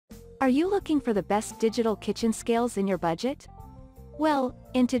Are you looking for the best digital kitchen scales in your budget? Well,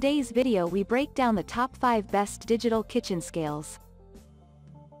 in today's video we break down the top 5 best digital kitchen scales.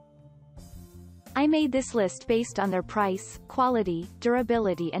 I made this list based on their price, quality,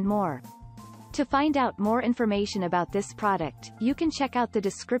 durability and more. To find out more information about this product, you can check out the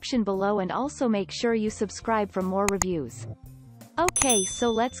description below and also make sure you subscribe for more reviews. Okay,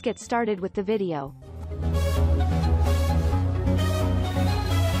 so let's get started with the video.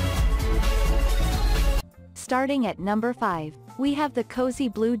 Starting at number 5, we have the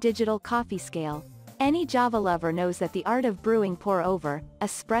CozyBlue Digital Coffee Scale. Any Java lover knows that the art of brewing pour-over,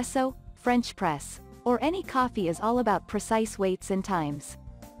 espresso, French press, or any coffee is all about precise weights and times.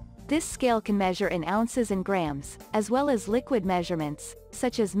 This scale can measure in ounces and grams, as well as liquid measurements,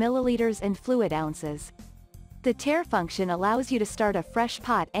 such as milliliters and fluid ounces. The tare function allows you to start a fresh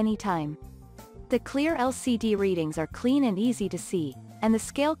pot anytime. The clear LCD readings are clean and easy to see, and the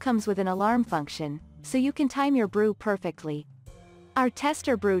scale comes with an alarm function, so you can time your brew perfectly. Our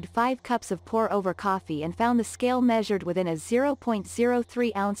tester brewed 5 cups of pour-over coffee and found the scale measured within a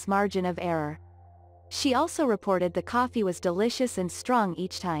 0.03 ounce margin of error. She also reported the coffee was delicious and strong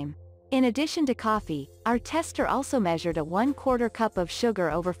each time. In addition to coffee, our tester also measured a 1/4 cup of sugar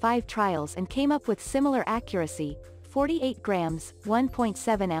over 5 trials and came up with similar accuracy, 48 grams,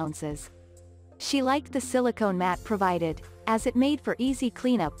 1.7 ounces. She liked the silicone mat provided, as it made for easy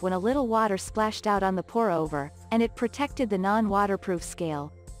cleanup when a little water splashed out on the pour-over, and it protected the non-waterproof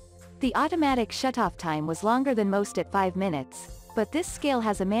scale. The automatic shutoff time was longer than most at 5 minutes, but this scale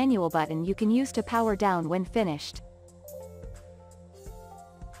has a manual button you can use to power down when finished.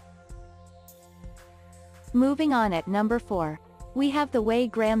 Moving on at number 4, we have the Weigh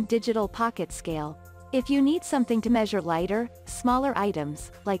Gram Digital Pocket Scale. If you need something to measure lighter, smaller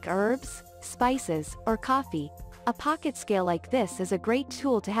items, like herbs, spices, or coffee, a pocket scale like this is a great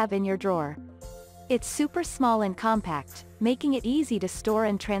tool to have in your drawer. It's super small and compact, making it easy to store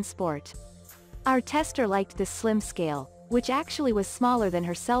and transport. Our tester liked this slim scale, which actually was smaller than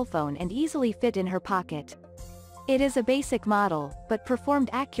her cell phone and easily fit in her pocket. It is a basic model, but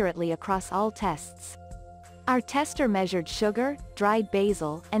performed accurately across all tests. Our tester measured sugar, dried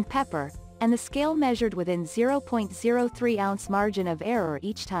basil, and pepper, and the scale measured within 0.03 ounce margin of error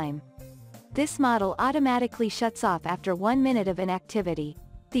each time. This model automatically shuts off after 1 minute of inactivity.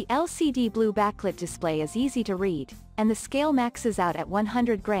 The LCD blue backlit display is easy to read, and the scale maxes out at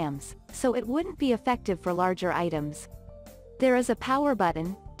 100 grams, so it wouldn't be effective for larger items. There is a power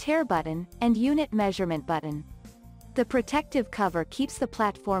button, tare button, and unit measurement button. The protective cover keeps the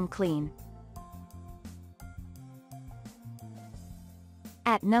platform clean.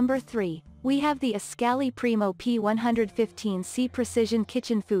 At number 3, we have the Escali Primo P115C Precision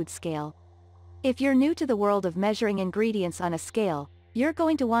Kitchen Food Scale. If you're new to the world of measuring ingredients on a scale, you're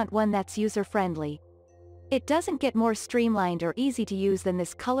going to want one that's user-friendly. It doesn't get more streamlined or easy to use than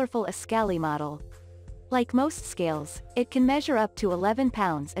this colorful Escali model. Like most scales, it can measure up to 11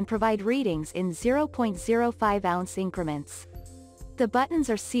 pounds and provide readings in 0.05 ounce increments. The buttons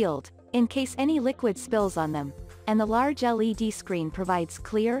are sealed, in case any liquid spills on them, and the large LED screen provides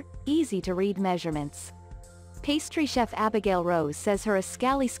clear, easy-to-read measurements. Pastry chef Abigail Rose says her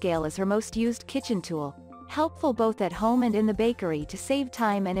Escali scale is her most used kitchen tool, helpful both at home and in the bakery to save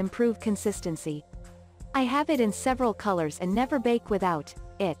time and improve consistency. "I have it in several colors and never bake without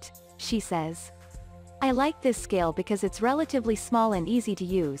it," she says. "I like this scale because it's relatively small and easy to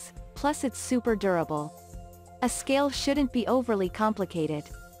use, plus it's super durable. A scale shouldn't be overly complicated.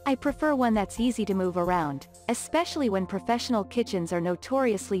 I prefer one that's easy to move around, especially when professional kitchens are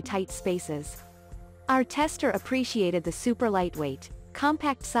notoriously tight spaces." Our tester appreciated the super lightweight,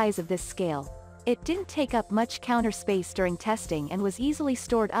 compact size of this scale. It didn't take up much counter space during testing and was easily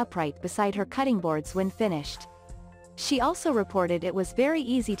stored upright beside her cutting boards when finished. She also reported it was very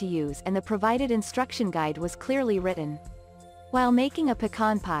easy to use and the provided instruction guide was clearly written. While making a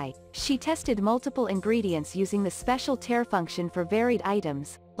pecan pie, she tested multiple ingredients using the special tare function for varied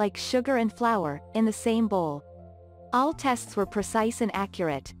items, like sugar and flour, in the same bowl. All tests were precise and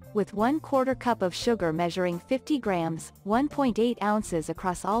accurate, with 1/4 cup of sugar measuring 50 grams, 1.8 ounces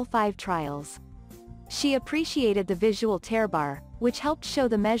across all 5 trials. She appreciated the visual tare bar, which helped show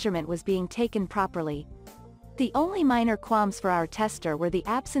the measurement was being taken properly. The only minor qualms for our tester were the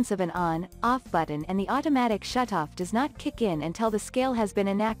absence of an on/off button and the automatic shutoff does not kick in until the scale has been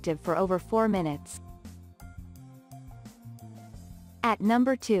inactive for over 4 minutes. At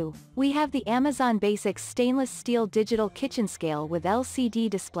number 2, we have the Amazon Basics Stainless Steel Digital Kitchen Scale with LCD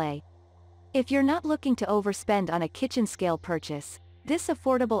display. If you're not looking to overspend on a kitchen scale purchase, this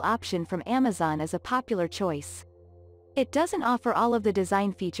affordable option from Amazon is a popular choice. It doesn't offer all of the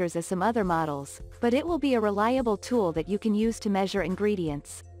design features as some other models, but it will be a reliable tool that you can use to measure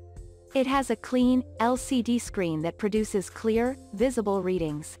ingredients. It has a clean, LCD screen that produces clear, visible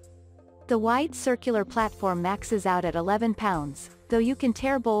readings. The wide circular platform maxes out at 11 pounds, though you can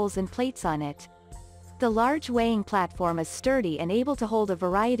tear bowls and plates on it. The large weighing platform is sturdy and able to hold a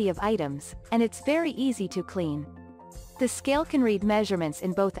variety of items, and it's very easy to clean. The scale can read measurements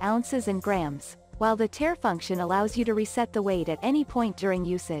in both ounces and grams, while the tare function allows you to reset the weight at any point during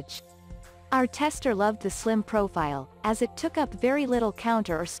usage. Our tester loved the slim profile, as it took up very little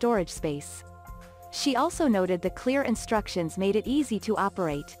counter or storage space. She also noted the clear instructions made it easy to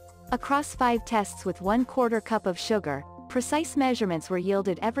operate. Across 5 tests with 1/4 cup of sugar, precise measurements were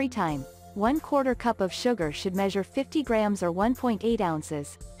yielded every time. 1/4 cup of sugar should measure 50 grams or 1.8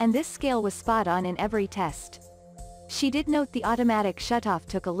 ounces, and this scale was spot on in every test. She did note the automatic shutoff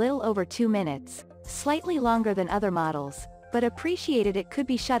took a little over 2 minutes, slightly longer than other models, but appreciated it could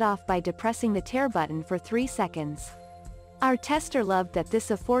be shut off by depressing the tare button for 3 seconds. Our tester loved that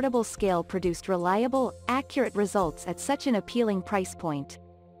this affordable scale produced reliable, accurate results at such an appealing price point.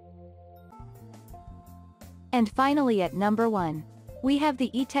 And finally at number 1. We have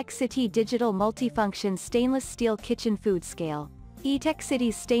the Etekcity Digital Multifunction Stainless Steel Kitchen Food Scale.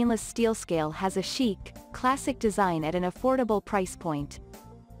 Etekcity's stainless steel scale has a chic, classic design at an affordable price point.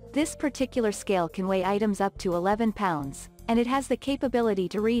 This particular scale can weigh items up to 11 pounds, and it has the capability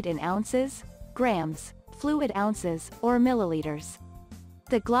to read in ounces, grams, fluid ounces, or milliliters.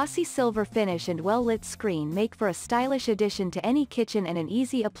 The glossy silver finish and well-lit screen make for a stylish addition to any kitchen and an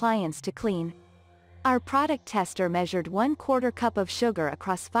easy appliance to clean. Our product tester measured 1/4 cup of sugar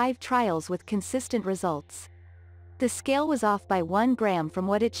across 5 trials with consistent results. The scale was off by 1 gram from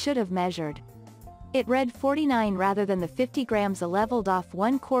what it should have measured. It read 49 rather than the 50 grams a leveled off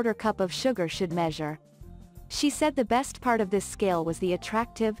 1/4 cup of sugar should measure. She said the best part of this scale was the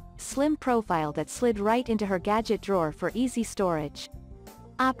attractive, slim profile that slid right into her gadget drawer for easy storage.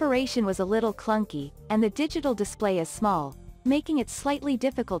 Operation was a little clunky, and the digital display is small, making it slightly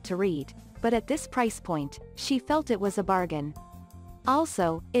difficult to read, but at this price point, she felt it was a bargain.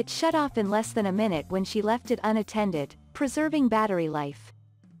 Also, it shut off in less than a minute when she left it unattended, preserving battery life.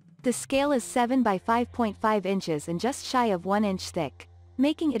 The scale is 7 by 5.5 inches and just shy of 1 inch thick,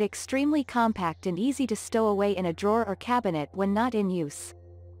 making it extremely compact and easy to stow away in a drawer or cabinet when not in use.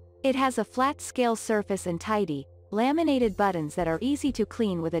 It has a flat scale surface and tidy, laminated buttons that are easy to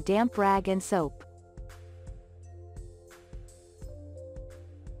clean with a damp rag and soap.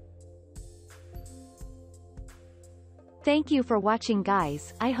 Thank you for watching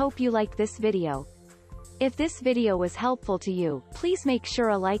guys, I hope you liked this video. If this video was helpful to you, please make sure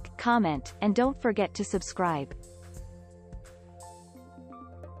a like, comment, and don't forget to subscribe.